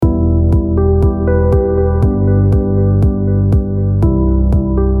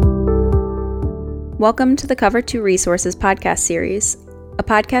Welcome to the Cover 2 Resources podcast series, a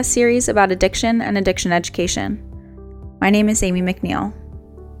podcast series about addiction and addiction education. My name is Amy McNeil.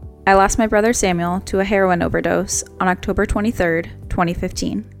 I lost my brother Samuel to a heroin overdose on October 23,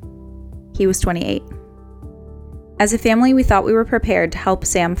 2015. He was 28. As a family, we thought we were prepared to help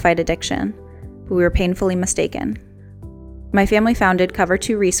Sam fight addiction, but we were painfully mistaken. My family founded Cover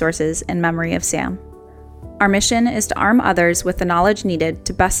 2 Resources in memory of Sam. Our mission is to arm others with the knowledge needed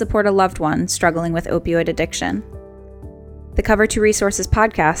to best support a loved one struggling with opioid addiction. The Cover 2 Resources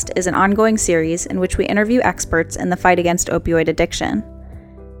podcast is an ongoing series in which we interview experts in the fight against opioid addiction.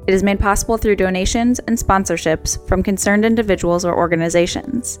 It is made possible through donations and sponsorships from concerned individuals or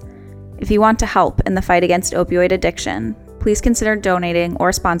organizations. If you want to help in the fight against opioid addiction, please consider donating or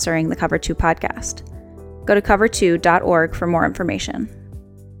sponsoring the Cover 2 podcast. Go to cover2.org for more information.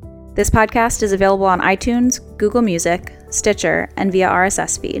 This podcast is available on iTunes, Google Music, Stitcher, and via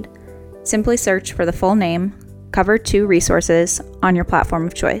RSS feed. Simply search for the full name, Cover 2 Resources, on your platform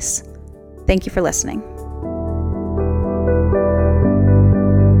of choice. Thank you for listening.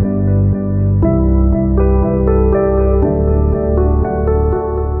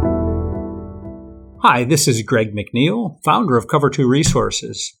 Hi, this is Greg McNeil, founder of Cover 2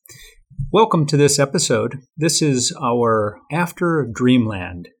 Resources. Welcome to this episode. This is our After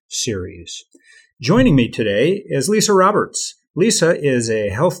Dreamland series. Joining me today is Lisa Roberts. Lisa is a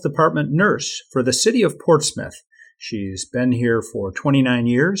health department nurse for the city of Portsmouth. She's been here for 29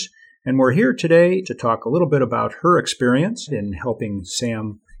 years, and we're here today to talk a little bit about her experience in helping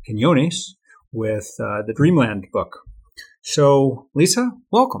Sam Quinones with the Dreamland book. So, Lisa,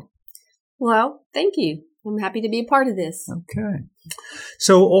 welcome. Well, thank you. I'm happy to be a part of this. Okay.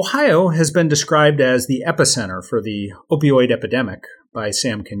 So Ohio has been described as the epicenter for the opioid epidemic by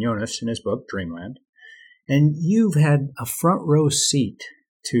Sam Quinones in his book, Dreamland. And you've had a front row seat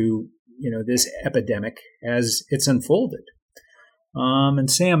to, this epidemic as it's unfolded. And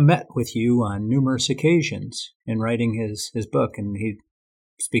Sam met with you on numerous occasions in writing his book, and he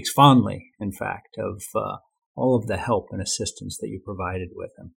speaks fondly, in fact, of all of the help and assistance that you provided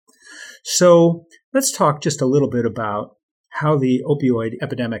with him. So let's talk just a little bit about how the opioid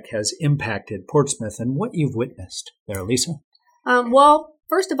epidemic has impacted Portsmouth and what you've witnessed there, Lisa. Well,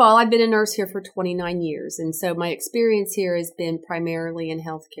 first of all, I've been a nurse here for 29 years, and so my experience here has been primarily in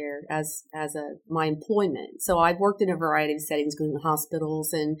healthcare as my employment. So I've worked in a variety of settings, including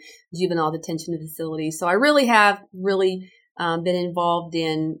hospitals and juvenile detention facilities. So I really have been involved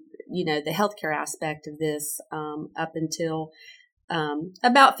in the healthcare aspect of this up until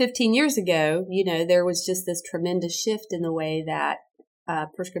about 15 years ago. There was just this tremendous shift in the way that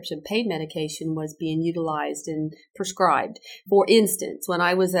prescription pain medication was being utilized and prescribed. For instance, when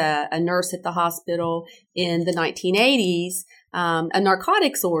I was a nurse at the hospital in the 1980s, a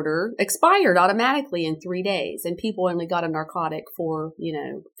narcotics order expired automatically in 3 days, and people only got a narcotic for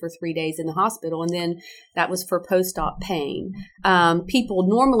 3 days in the hospital, and then that was for post-op pain. People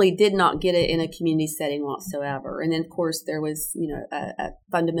normally did not get it in a community setting whatsoever, and then of course there was a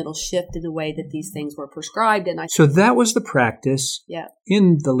fundamental shift in the way that these things were prescribed. And so that was the practice. Yeah.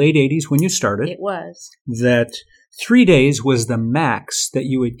 In the late 80s when you started. It was that 3 days was the max that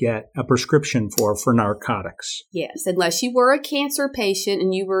you would get a prescription for narcotics. Yes, unless you were a cancer patient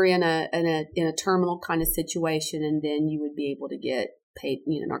and you were in a terminal kind of situation, and then you would be able to get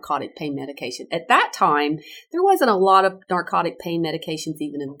narcotic pain medication. At that time, there wasn't a lot of narcotic pain medications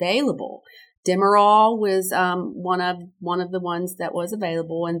even available. Demerol was one of the ones that was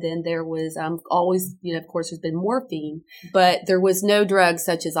available, and then there was always, of course, there's been morphine, but there was no drugs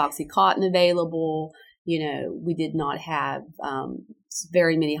such as OxyContin available. We did not have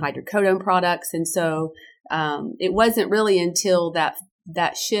very many hydrocodone products. And so it wasn't really until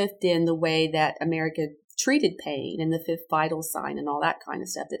that shift in the way that America treated pain and the fifth vital sign and all that kind of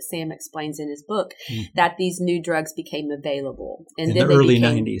stuff that Sam explains in his book, that these new drugs became available. And in then the early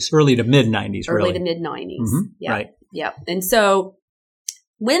 90s, early to mid 90s, really. Early to mid 90s. Mm-hmm. Yeah. Right. Yeah. And so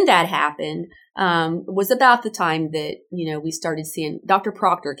when that happened, was about the time that, we started seeing Dr.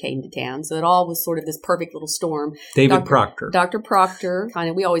 Proctor came to town. So it all was sort of this perfect little storm. David Proctor. Dr. Proctor,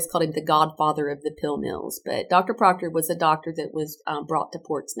 we always called him the godfather of the pill mills, but Dr. Proctor was a doctor that was brought to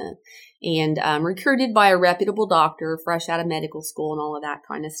Portsmouth and recruited by a reputable doctor fresh out of medical school and all of that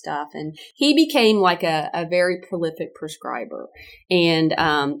kind of stuff. And he became like a very prolific prescriber. And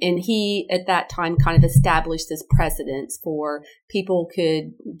he at that time kind of established this precedence for people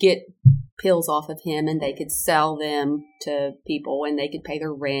could get pills off of him, and they could sell them to people, and they could pay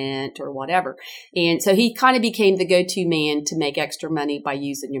their rent or whatever. And so he kind of became the go-to man to make extra money by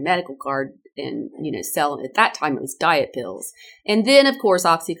using your medical card and, selling. At that time, it was diet pills. And then, of course,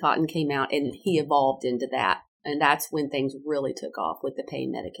 OxyContin came out, and he evolved into that. And that's when things really took off with the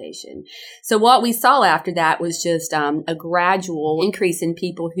pain medication. So what we saw after that was just a gradual increase in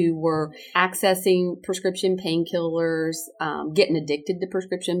people who were accessing prescription painkillers, getting addicted to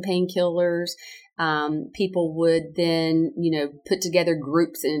prescription painkillers. People would then, put together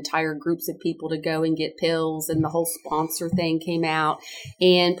groups and entire groups of people to go and get pills, and the whole sponsor thing came out.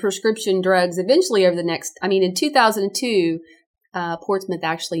 And prescription drugs eventually in 2002, Portsmouth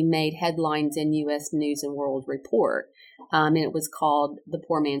actually made headlines in U.S. News and World Report, and it was called The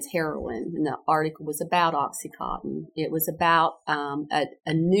Poor Man's Heroin. And the article was about OxyContin. It was about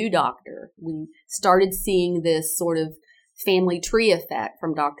a new doctor. We started seeing this sort of family tree effect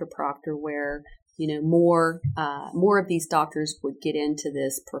from Dr. Proctor, where more of these doctors would get into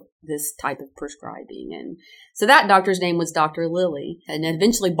this type of prescribing. And so that doctor's name was Dr. Lilly. And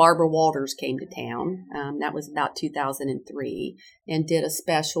eventually Barbara Walters came to town. That was about 2003, and did a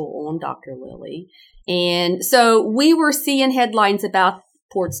special on Dr. Lilly. And so we were seeing headlines about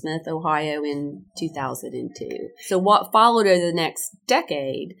Portsmouth, Ohio in 2002. So what followed over the next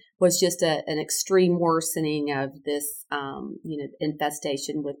decade was just an extreme worsening of this,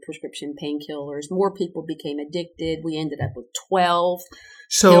 infestation with prescription painkillers. More people became addicted. We ended up with 12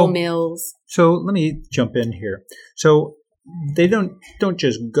 pill mills. So let me jump in here. So they don't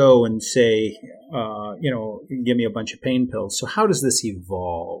just go and say, give me a bunch of pain pills. So how does this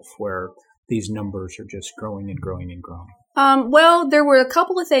evolve where these numbers are just growing and growing and growing? Well, there were a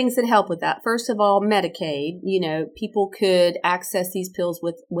couple of things that helped with that. First of all, Medicaid. People could access these pills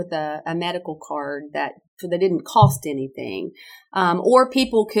with a medical card that didn't cost anything. Or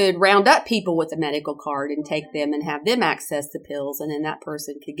people could round up people with a medical card and take them and have them access the pills, and then that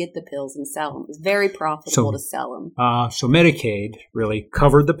person could get the pills and sell them. It was very profitable to sell them. So Medicaid really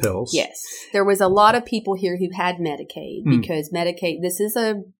covered the pills. Yes. There was a lot of people here who had Medicaid because Medicaid, this is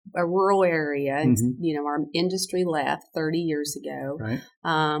a rural area. Mm-hmm. Our industry left 30 years ago.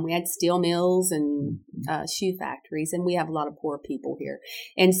 Right. We had steel mills and shoe factories, and we have a lot of poor people here.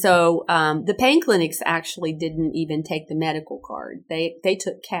 And so the pain clinics actually didn't even take the medical card. They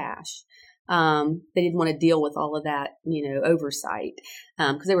took cash. They didn't want to deal with all of that, oversight,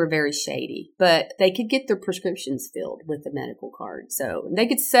 because they were very shady. But they could get their prescriptions filled with the medical card. So they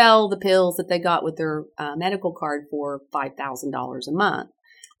could sell the pills that they got with their medical card for $5,000 a month.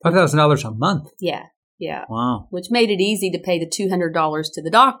 $5,000 a month? Yeah. Yeah. Wow. Which made it easy to pay the $200 to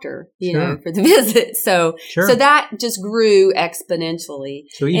the doctor, for the visit. So that just grew exponentially.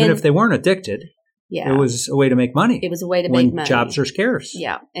 So even if they weren't addicted, it was a way to make money. It was a way to make money. When jobs are scarce.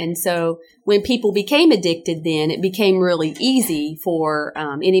 Yeah. And so when people became addicted, then it became really easy for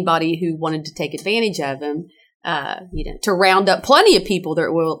anybody who wanted to take advantage of them, to round up plenty of people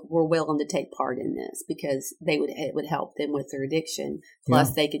that were willing to take part in this, because it would help them with their addiction.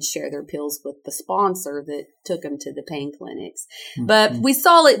 Plus, they could share their pills with the sponsor that took them to the pain clinics. Mm-hmm. But we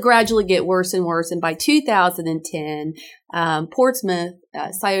saw it gradually get worse and worse. And by 2010, Portsmouth,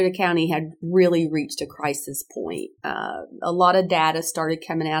 Scioto County had really reached a crisis point. A lot of data started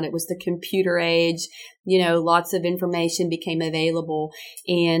coming out. It was the computer age. Lots of information became available.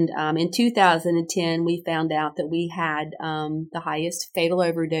 And in 2010, we found out that we had the highest fatal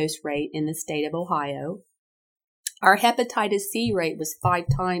overdose rate in the state of Ohio. Our hepatitis C rate was 5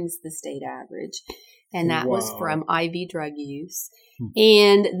 times the state average, and that was from IV drug use.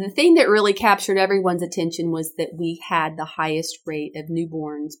 And the thing that really captured everyone's attention was that we had the highest rate of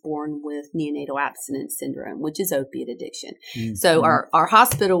newborns born with neonatal abstinence syndrome, which is opiate addiction. Mm-hmm. So our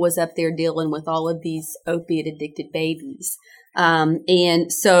hospital was up there dealing with all of these opiate addicted babies.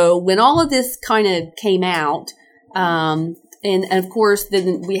 And so when all of this kind of came out, and of course,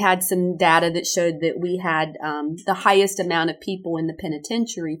 then we had some data that showed that we had the highest amount of people in the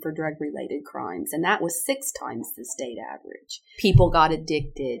penitentiary for drug-related crimes, and that was 6 times the state average. People got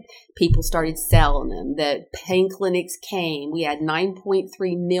addicted. People started selling them. The pain clinics came. We had 9.3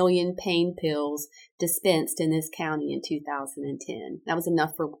 million pain pills dispensed in this county in 2010. That was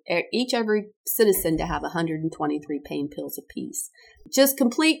enough for every citizen to have 123 pain pills apiece. Just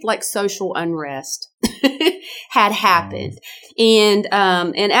complete social unrest had happened. And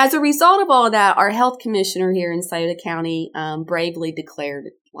as a result of all of that, our health commissioner here in Scioto County bravely declared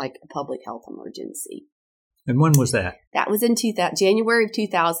a public health emergency. And when was that? That was in January of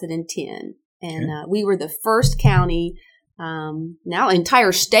 2010. And we were the first county. Now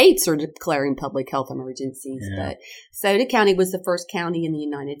entire states are declaring public health emergencies, but Scioto County was the first county in the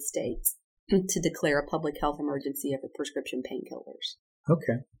United States. to declare a public health emergency over prescription painkillers.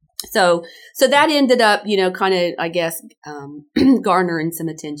 Okay. So that ended up, kind of, I guess, garnering some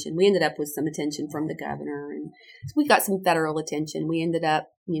attention. We ended up with some attention from the governor, and so we got some federal attention. We ended up,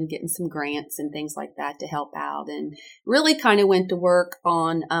 getting some grants and things like that to help out, and really kind of went to work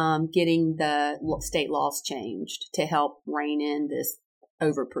on getting the state laws changed to help rein in this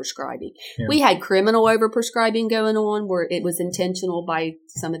overprescribing. Yeah. We had criminal overprescribing going on where it was intentional by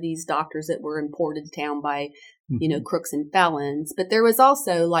some of these doctors that were imported to town by crooks and felons. But there was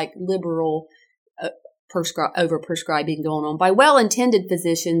also like liberal overprescribing going on by well-intended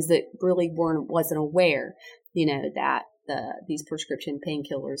physicians that really wasn't aware, that these prescription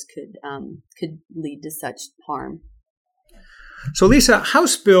painkillers could lead to such harm. So, Lisa,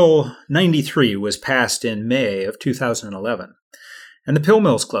 House Bill 93 was passed in May of 2011, and the pill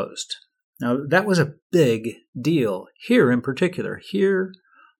mills closed. Now, that was a big deal here in particular, here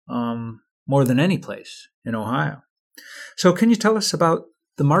more than any place in Ohio. So can you tell us about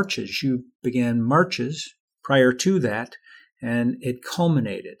the marches? You began marches prior to that, and it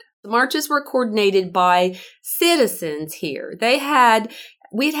culminated. The marches were coordinated by citizens here.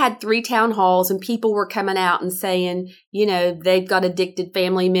 We'd had 3 town halls, and people were coming out and saying, they've got addicted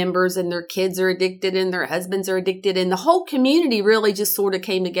family members and their kids are addicted and their husbands are addicted. And the whole community really just sort of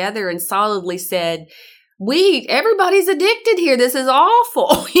came together and solidly said, everybody's addicted here. This is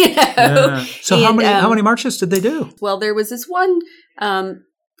awful, Yeah. So how many marches did they do? Well, there was this one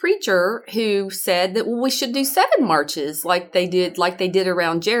preacher who said that we should do 7 marches like they did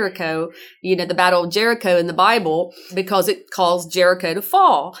around Jericho, the Battle of Jericho in the Bible, because it caused Jericho to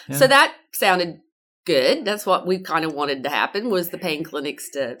fall. Yeah. So that sounded good. That's what we kind of wanted to happen, was the pain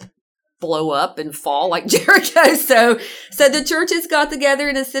clinics to blow up and fall like Jericho. So the churches got together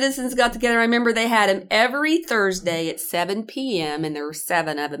and the citizens got together. I remember they had them every Thursday at 7 p.m. and there were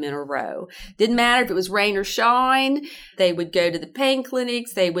 7 of them in a row. Didn't matter if it was rain or shine. They would go to the pain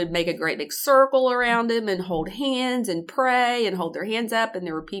clinics. They would make a great big circle around them and hold hands and pray and hold their hands up. And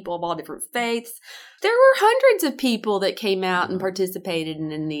there were people of all different faiths. There were hundreds of people that came out and participated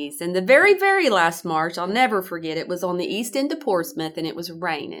in these. And the very, very last march, I'll never forget, it was on the east end of Portsmouth and it was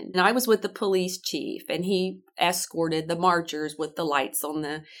raining. And I was with the police chief and he escorted the marchers with the lights on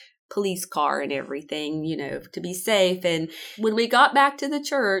the police car and everything, to be safe. And when we got back to the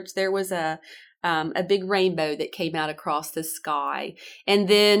church, there was a big rainbow that came out across the sky. And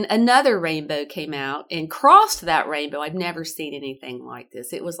then another rainbow came out and crossed that rainbow. I've never seen anything like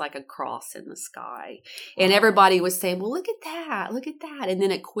this. It was like a cross in the sky. And everybody was saying, well, look at that, look at that. And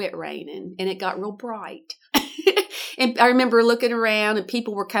then it quit raining and it got real bright. And I remember looking around and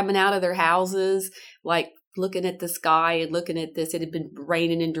people were coming out of their houses, like looking at the sky and looking at this. It had been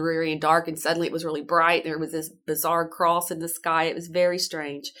raining and dreary and dark, and suddenly it was really bright. There was this bizarre cross in the sky. It was very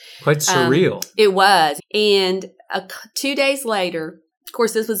strange. Quite surreal. It was. And 2 days later, of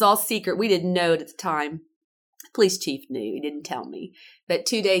course, this was all secret. We didn't know it at the time. Police chief knew. He didn't tell me. But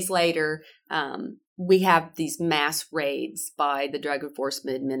 2 days later, we have these mass raids by the Drug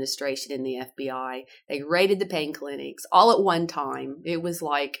Enforcement Administration and the FBI. They raided the pain clinics all at one time. It was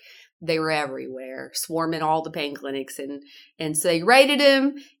like they were everywhere, swarming all the pain clinics. And so they raided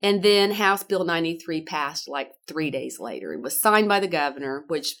them. And then House Bill 93 passed like 3 days later. It was signed by the governor,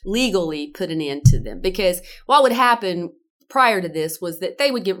 which legally put an end to them. Because what would happen prior to this was that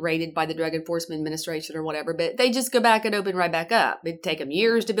they would get raided by the Drug Enforcement Administration or whatever, but they just go back and open right back up. It'd take them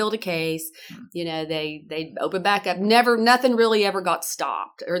years to build a case. They'd open back up. Nothing really ever got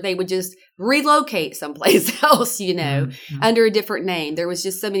stopped, or they would just relocate someplace else, under a different name. There was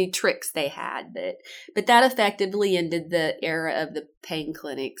just so many tricks they had, but that effectively ended the era of the pain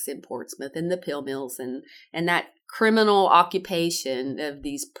clinics in Portsmouth and the pill mills and that criminal occupation of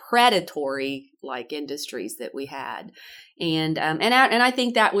these predatory like industries that we had. And I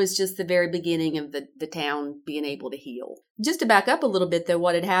think that was just the very beginning of the town being able to heal. Just to back up a little bit though,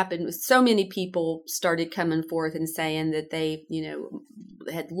 what had happened was so many people started coming forth and saying that they,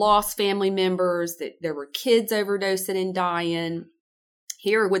 had lost family members, that there were kids overdosing and dying.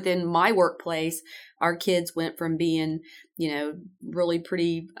 Here within my workplace, our kids went from being, really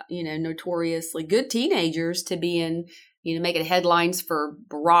pretty, notoriously good teenagers to being, making headlines for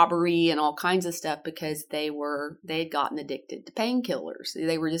robbery and all kinds of stuff because they had gotten addicted to painkillers.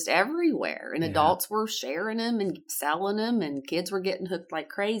 They were just everywhere, and adults were sharing them and selling them, and kids were getting hooked like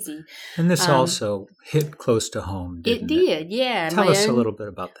crazy. And this also hit close to home, didn't it? It did, yeah. Tell us a little bit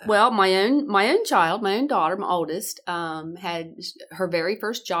about that. Well, my own child, my own daughter, my oldest, had her very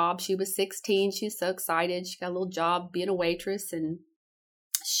first job. She was 16. She was so excited. She got a little job being a waitress, and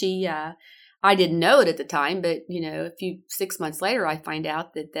she I didn't know it at the time, but 6 months later, I find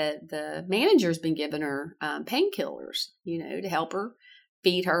out that the manager's been giving her painkillers, to help her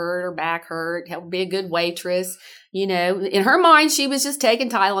feet hurt or back hurt, help her be a good waitress. In her mind, she was just taking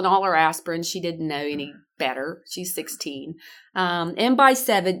Tylenol or aspirin. She didn't know any better. She's 16. And by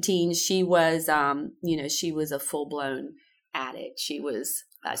 17, she was, she was a full-blown addict. She was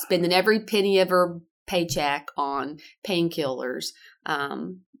spending every penny of her paycheck on painkillers,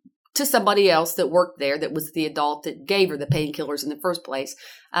 to somebody else that worked there that was the adult that gave her the painkillers in the first place.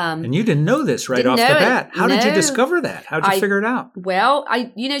 And you didn't know this right off the bat. How did you discover that? How did you figure it out? Well,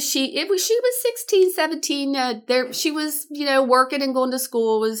 she was 16, 17. She was, working and going to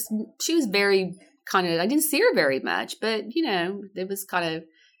school. She was very kind of, I didn't see her very much, but, it was kind of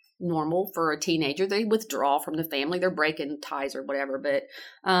normal for a teenager. They withdraw from the family. They're breaking ties or whatever. But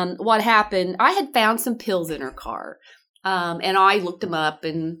what happened, I had found some pills in her car. And I looked them up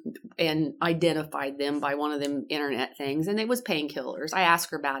and identified them by one of them internet things. And it was painkillers. I asked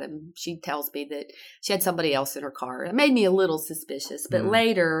her about them. She tells me that she had somebody else in her car. It made me a little suspicious. But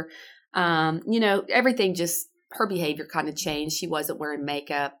later, everything just, her behavior kind of changed. She wasn't wearing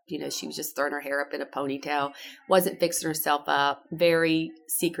makeup. She was just throwing her hair up in a ponytail, wasn't fixing herself up, very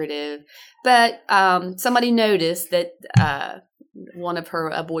secretive. But somebody noticed that one of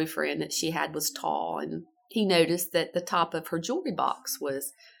a boyfriend that she had was tall, and he noticed that the top of her jewelry box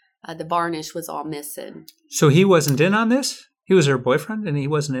was, the varnish was all missing. So he wasn't in on this? He was her boyfriend and he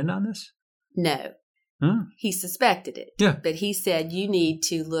wasn't in on this? No. Huh. He suspected it. Yeah. But he said, you need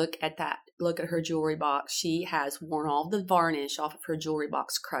to look at her jewelry box. She has worn all the varnish off of her jewelry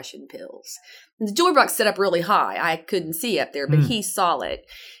box crushing pills. And the jewelry box set up really high. I couldn't see up there, but he saw it.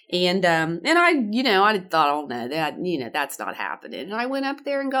 And I thought, oh no, that's not happening. And I went up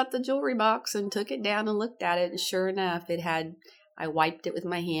there and got the jewelry box and took it down and looked at it. And sure enough, I wiped it with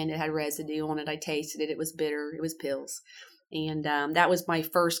my hand. It had residue on it. I tasted it. It was bitter. It was pills. And that was my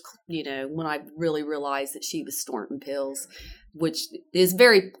first, when I really realized that she was snorting pills, which is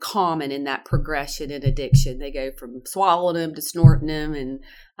very common in that progression in addiction. They go from swallowing them to snorting them and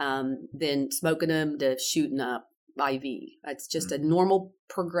then smoking them to shooting up IV. It's just a normal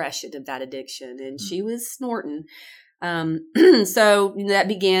progression of that addiction. And she was snorting. So that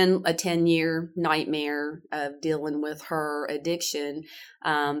began a 10-year nightmare of dealing with her addiction.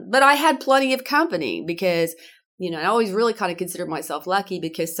 But I had plenty of company because I always really kind of considered myself lucky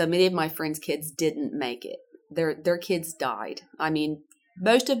because so many of my friends' kids didn't make it. Their kids died. I mean,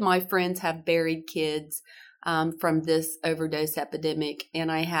 most of my friends have buried kids from this overdose epidemic,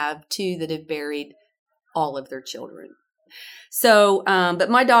 and I have 2 that have buried all of their children. So,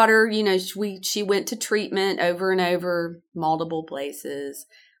 but my daughter, she went to treatment over and over, multiple places,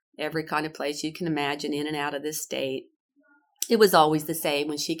 every kind of place you can imagine in and out of this state. It was always the same.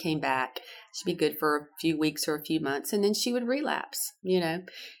 When she came back, she'd be good for a few weeks or a few months, and then she would relapse,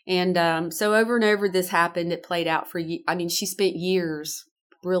 And so over and over this happened. It played out for, she spent years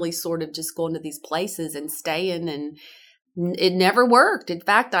really sort of just going to these places and staying, and it never worked. In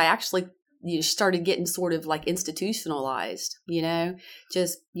fact, I actually started getting sort of like institutionalized,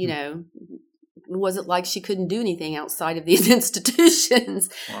 it wasn't like she couldn't do anything outside of these institutions.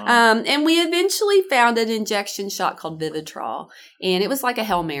 Wow. And we eventually found an injection shot called Vivitrol. And it was like a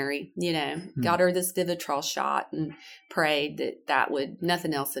Hail Mary, got her this Vivitrol shot and prayed that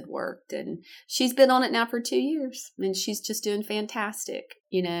nothing else had worked. And she's been on it now for 2 years. And she's just doing fantastic,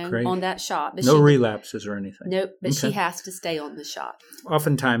 Great. On that shot. But no relapses or anything. Nope, but she has to stay on the shot.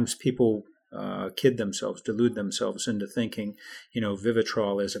 Oftentimes people delude themselves into thinking,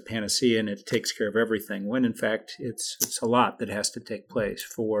 Vivitrol is a panacea and it takes care of everything, when in fact it's a lot that has to take place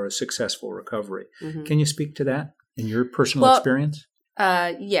for a successful recovery. Mm-hmm. Can you speak to that in your personal experience?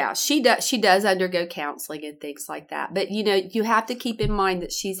 Yeah, she does undergo counseling and things like that. But, you have to keep in mind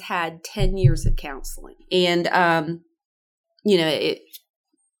that she's had 10 years of counseling and,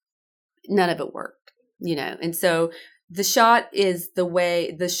 none of it worked, and so the shot is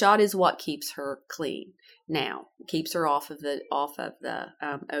what keeps her clean now, keeps her off of the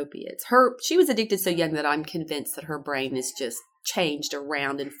opiates. She was addicted so young that I'm convinced that her brain is just changed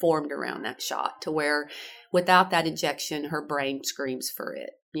around and formed around that shot to where without that injection, her brain screams for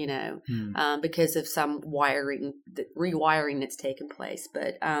it, because of some rewiring that's taken place.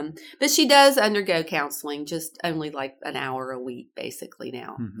 But she does undergo counseling, just only like an hour a week, basically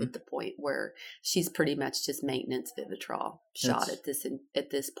now at the point where she's pretty much just maintenance Vivitrol shot at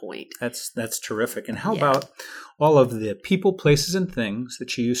this point. That's terrific. And how about all of the people, places, and things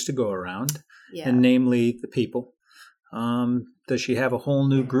that she used to go around, and namely the people? Does she have a whole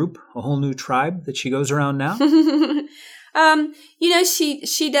new group, a whole new tribe that she goes around now?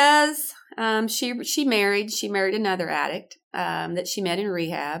 She does. She married another addict that she met in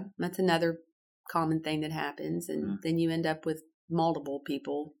rehab. That's another common thing that happens, and then you end up with multiple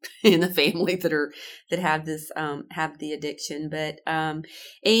people in the family that have this have the addiction. But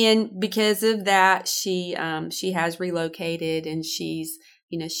and because of that, she has relocated, and she's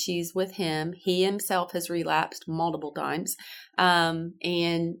with him. He himself has relapsed multiple times,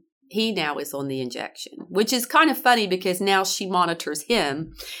 and he now is on the injection, which is kind of funny because now she monitors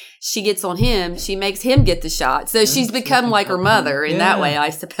him. She gets on him. She makes him get the shot. So she's become like her mother in that way,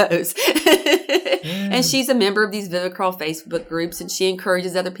 I suppose. And she's a member of these Vivitrol Facebook groups, and she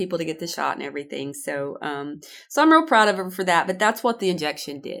encourages other people to get the shot and everything. So, so I'm real proud of her for that. But that's what the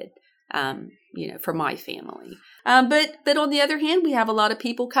injection did, for my family. But on the other hand, we have a lot of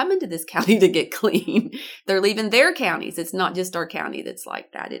people coming to this county to get clean. They're leaving their counties. It's not just our county that's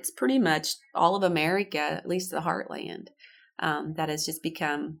like that. It's pretty much all of America, at least the heartland, that has just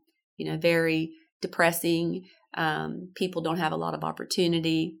become, very depressing. People don't have a lot of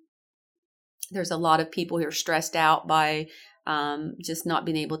opportunity. There's a lot of people who are stressed out by just not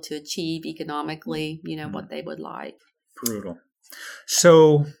being able to achieve economically, what they would like. Brutal.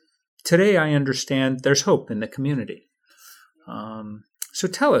 So today I understand there's hope in the community. So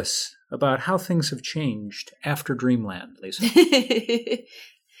tell us about how things have changed after Dreamland, Lisa.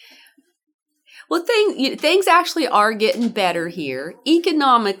 Well, things actually are getting better here.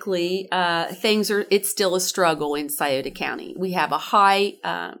 Economically, it's still a struggle in Scioto County. We have a high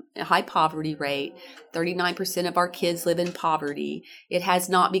poverty rate. 39% of our kids live in poverty. It has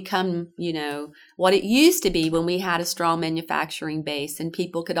not become, what it used to be when we had a strong manufacturing base and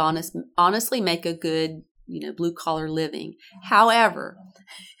people could honestly make a good, blue collar living. However,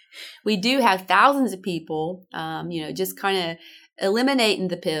 we do have thousands of people, just kind of eliminating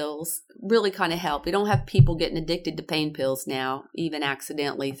the pills really kind of help. We don't have people getting addicted to pain pills now, even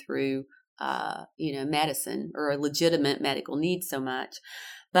accidentally through, medicine or a legitimate medical need so much.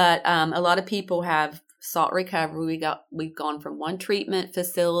 But a lot of people have sought recovery. We've gone from 1 treatment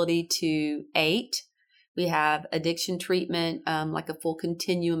facility to 8. We have addiction treatment, like a full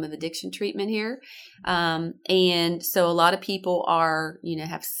continuum of addiction treatment here. And so a lot of people are,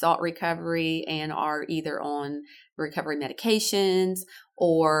 have sought recovery and are either on recovery medications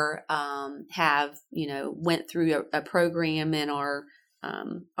or have, went through a program and are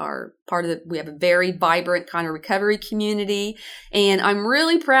part of we have a very vibrant kind of recovery community. And I'm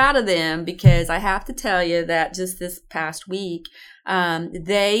really proud of them because I have to tell you that just this past week,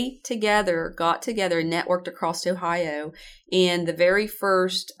 they got together and networked across Ohio. And the very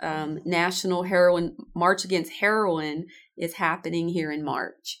first National March Against Heroin is happening here in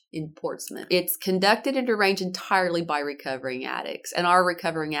March in Portsmouth. It's conducted and arranged entirely by recovering addicts, and our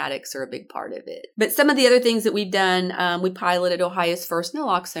recovering addicts are a big part of it. But some of the other things that we've done, we piloted Ohio's first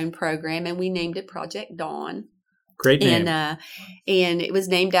naloxone program, and we named it Project Dawn. Great name. And it was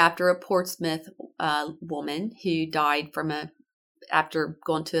named after a Portsmouth woman who died after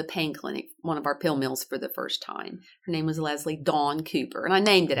going to a pain clinic, one of our pill mills for the first time. Her name was Leslie Dawn Cooper, and I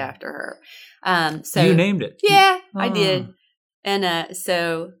named it after her. So you named it? Yeah, I did. And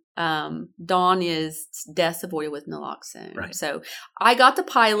so Dawn is deaths avoided with naloxone. Right. So I got to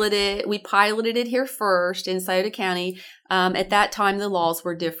pilot it. We piloted it here first in Scioto County. At that time, the laws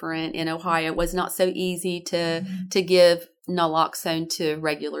were different in Ohio. It was not so easy to give naloxone to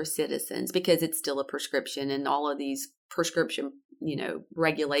regular citizens because it's still a prescription, and all of these prescription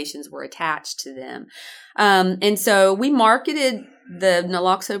regulations were attached to them. And so we marketed the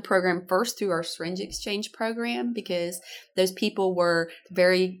naloxone program first through our syringe exchange program because those people were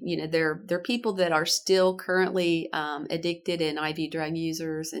very, they're people that are still currently addicted and IV drug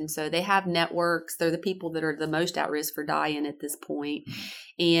users. And so they have networks. They're the people that are the most at risk for dying at this point.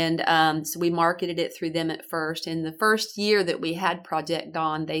 And so we marketed it through them at first. And the first year that we had Project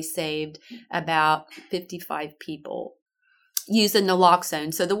Dawn, they saved about 55 people using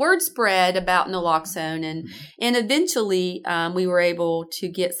naloxone. So the word spread about naloxone, and eventually we were able to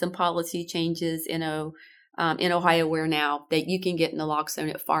get some policy changes in Ohio where now that you can get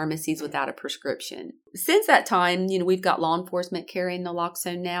naloxone at pharmacies without a prescription. Since that time, we've got law enforcement carrying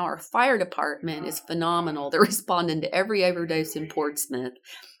naloxone now. Our fire department is phenomenal. They're responding to every overdose in Portsmouth.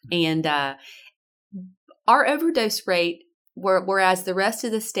 And our overdose rate, whereas the rest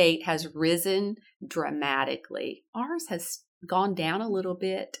of the state has risen dramatically, ours has gone down a little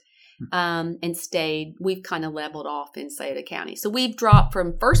bit and stayed. We've kind of leveled off in Scioto County. So we've dropped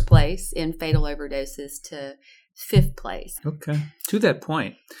from first place in fatal overdoses to 5th place. Okay. To that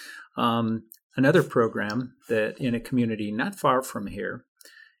point, another program that in a community not far from here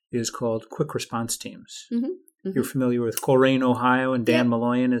is called Quick Response Teams. Mm-hmm. You're familiar with Coleraine, Ohio, and Dan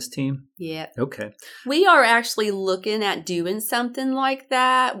Malloy and his team? Yeah. Okay. We are actually looking at doing something like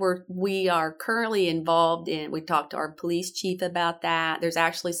that. We are currently involved in, we talked to our police chief about that. There's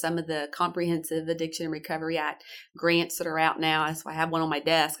actually some of the Comprehensive Addiction and Recovery Act grants that are out now. So I have one on my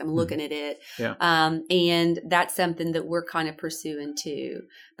desk. I'm looking at it. Yeah. And that's something that we're kind of pursuing too.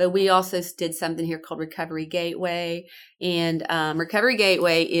 But we also did something here called Recovery Gateway. And Recovery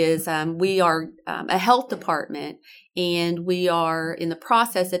Gateway is, we are a health department, and we are in the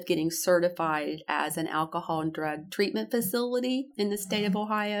process of getting certified as an alcohol and drug treatment facility in the state of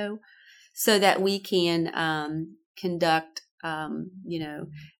Ohio, so that we can conduct,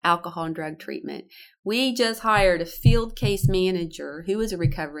 alcohol and drug treatment. We just hired a field case manager who is a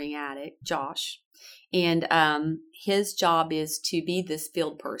recovering addict, Josh. And his job is to be this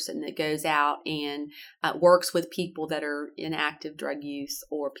field person that goes out and works with people that are in active drug use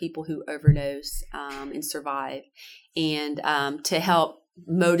or people who overdose and survive, and to help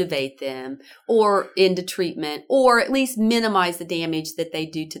motivate them or into treatment, or at least minimize the damage that they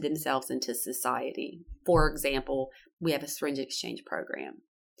do to themselves and to society. For example, we have a syringe exchange program.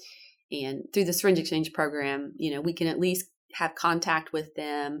 And through the syringe exchange program, we can at least have contact with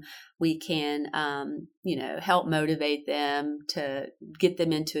them. We can, help motivate them to get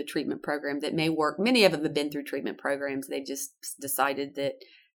them into a treatment program that may work. Many of them have been through treatment programs. They've just decided that,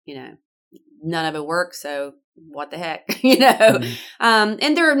 none of it works. So what the heck, Mm-hmm.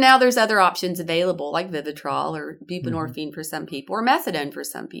 And there's other options available, like Vivitrol or buprenorphine for some people, or methadone for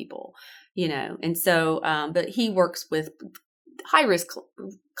some people, and so, but he works with high-risk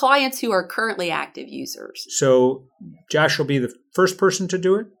clients who are currently active users. So Josh will be the first person to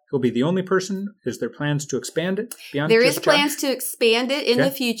do it? He'll be the only person? Is there plans to expand it beyond? There is plans to expand it in the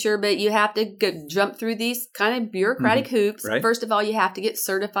future, but you have to jump through these kind of bureaucratic hoops. Right. First of all, you have to get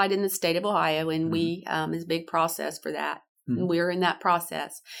certified in the state of Ohio, and we is a big process for that. And we're in that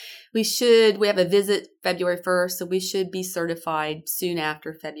process. We have a visit February 1st, so we should be certified soon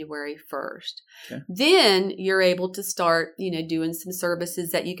after February 1st. Okay. Then you're able to start, doing some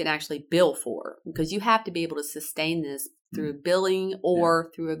services that you can actually bill for, because you have to be able to sustain this through billing or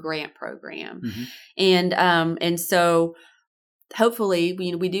through a grant program. And so hopefully,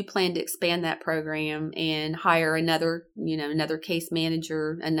 we do plan to expand that program and hire another case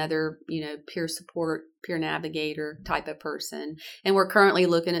manager, another, peer support, peer navigator type of person. And we're currently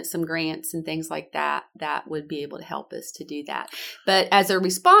looking at some grants and things like that would be able to help us to do that. But as a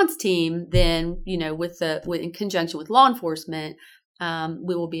response team, then, in conjunction with law enforcement,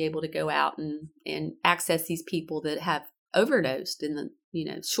 we will be able to go out and access these people that have overdosed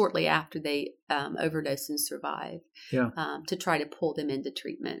shortly after they overdose and survive, to try to pull them into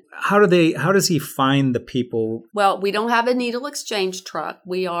treatment. How does he find the people? Well, we don't have a needle exchange truck.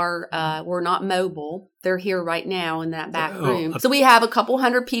 We're not mobile. They're here right now in that back room. So we have a couple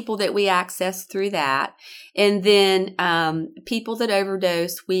hundred people that we access through that. And then people that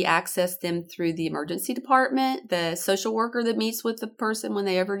overdose, we access them through the emergency department. The social worker that meets with the person when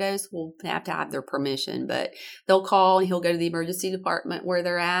they overdose will have to have their permission, but they'll call and he'll go to the emergency department where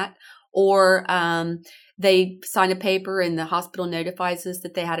they're at. Or they sign a paper and the hospital notifies us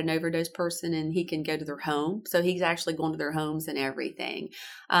that they had an overdose person, and he can go to their home. So he's actually going to their homes and everything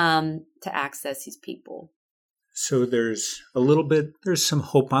to access these people. So there's some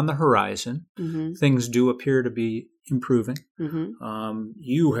hope on the horizon. Mm-hmm. Things do appear to be improving. Mm-hmm.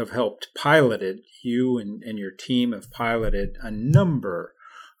 You have helped you and your team have piloted a number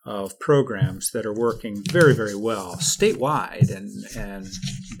of programs that are working very, very well statewide and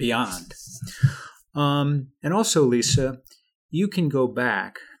beyond. And also, Lisa, you can go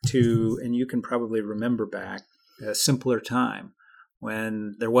back to, and you can probably remember back a simpler time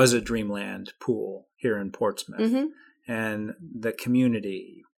when there was a Dreamland pool here in Portsmouth, and the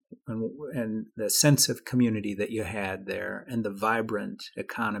community and the sense of community that you had there and the vibrant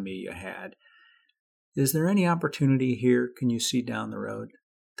economy you had. Is there any opportunity here, can you see down the road,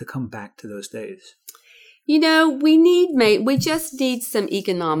 to come back to those days? We just need some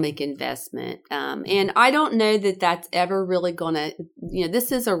economic investment. And I don't know that that's ever really going to,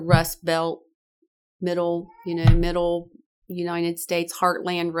 this is a Rust Belt, middle United States,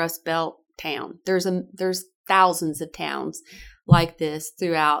 heartland Rust Belt town. There's thousands of towns like this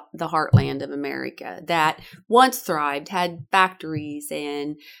throughout the heartland of America that once thrived, had factories,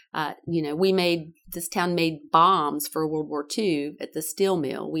 and this town made bombs for World War II at the steel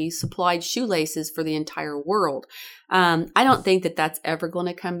mill. We supplied shoelaces for the entire world. I don't think that that's ever going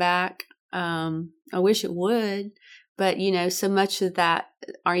to come back. I wish it would, but so much of that,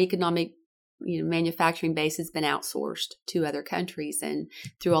 our economic manufacturing base has been outsourced to other countries, and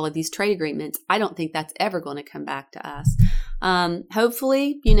through all of these trade agreements, I don't think that's ever going to come back to us.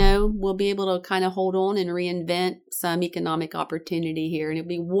 Hopefully, we'll be able to kind of hold on and reinvent some economic opportunity here. And it'd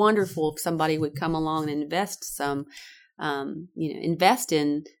be wonderful if somebody would come along and invest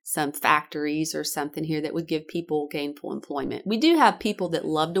in some factories or something here that would give people gainful employment. We do have people that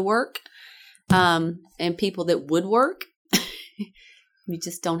love to work, and people that would work. We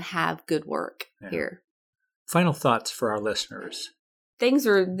just don't have good work here. Final thoughts for our listeners.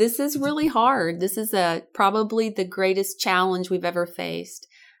 This is really hard. This is probably the greatest challenge we've ever faced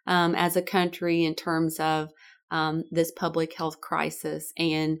as a country in terms of this public health crisis.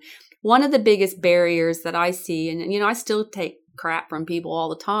 And one of the biggest barriers that I see, and I still take crap from people all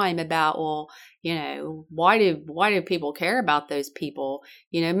the time about, why do people care about those people?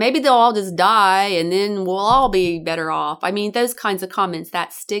 Maybe they'll all just die and then we'll all be better off. I mean, those kinds of comments,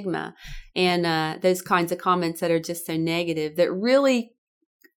 that stigma, and those kinds of comments that are just so negative that really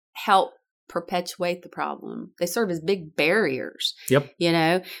help perpetuate the problem. They serve as big barriers. Yep.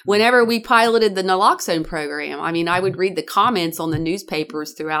 Whenever we piloted the naloxone program, I would read the comments on the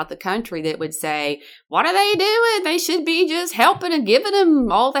newspapers throughout the country that would say, what are they doing? They should be just helping and giving them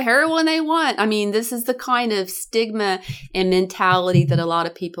all the heroin they want. This is the kind of stigma and mentality that a lot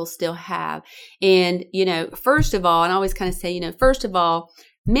of people still have. And, first of all, and I always kind of say, first of all,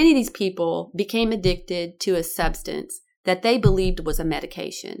 many of these people became addicted to a substance that they believed was a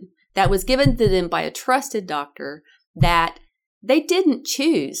medication that was given to them by a trusted doctor that they didn't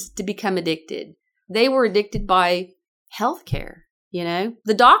choose to become addicted. They were addicted by healthcare.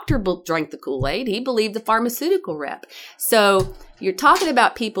 The doctor drank the Kool-Aid. He believed the pharmaceutical rep. So you're talking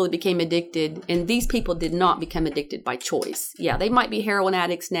about people that became addicted, and these people did not become addicted by choice. Yeah, they might be heroin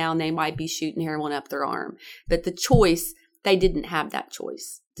addicts now, and they might be shooting heroin up their arm. But the choice, they didn't have that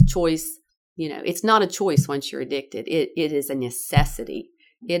choice. The choice, it's not a choice once you're addicted. It is a necessity.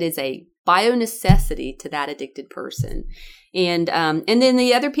 It is a bio-necessity to that addicted person. And then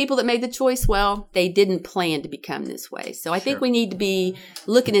the other people that made the choice, well, they didn't plan to become this way. So I think we need to be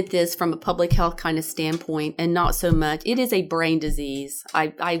looking at this from a public health kind of standpoint and not so much. It is a brain disease.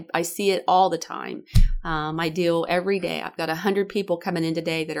 I see it all the time. I deal every day. I've got 100 people coming in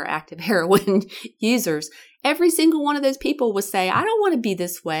today that are active heroin users. Every single one of those people will say, I don't want to be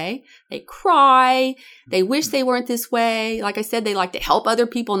this way. They cry. They wish they weren't this way. Like I said, they like to help other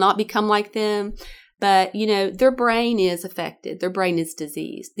people not become like them. But, their brain is affected. Their brain is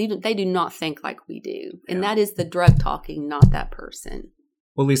diseased. They do not think like we do. And that is the drug talking, not that person.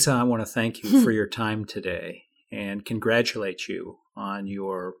 Well, Lisa, I want to thank you for your time today and congratulate you on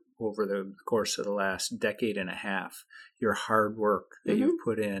over the course of the last decade and a half, your hard work that you've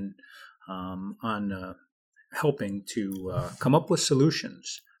put in on helping to come up with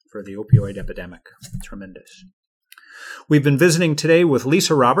solutions for the opioid epidemic. Tremendous. We've been visiting today with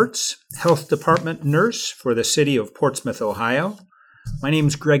Lisa Roberts, Health Department Nurse for the City of Portsmouth, Ohio. My name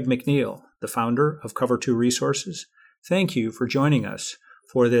is Greg McNeil, the founder of Cover 2 Resources. Thank you for joining us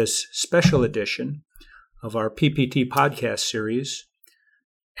for this special edition of our PPT podcast series,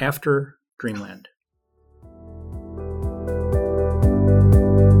 After Dreamland.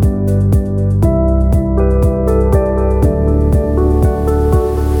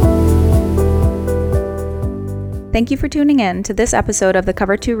 Thank you for tuning in to this episode of the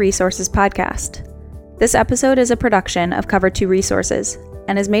Cover 2 Resources podcast. This episode is a production of Cover 2 Resources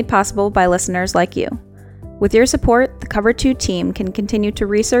and is made possible by listeners like you. With your support, the Cover 2 team can continue to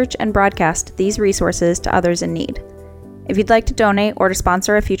research and broadcast these resources to others in need. If you'd like to donate or to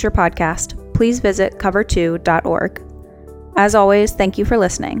sponsor a future podcast, please visit cover2.org. As always, thank you for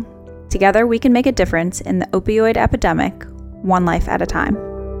listening. Together, we can make a difference in the opioid epidemic, one life at a time.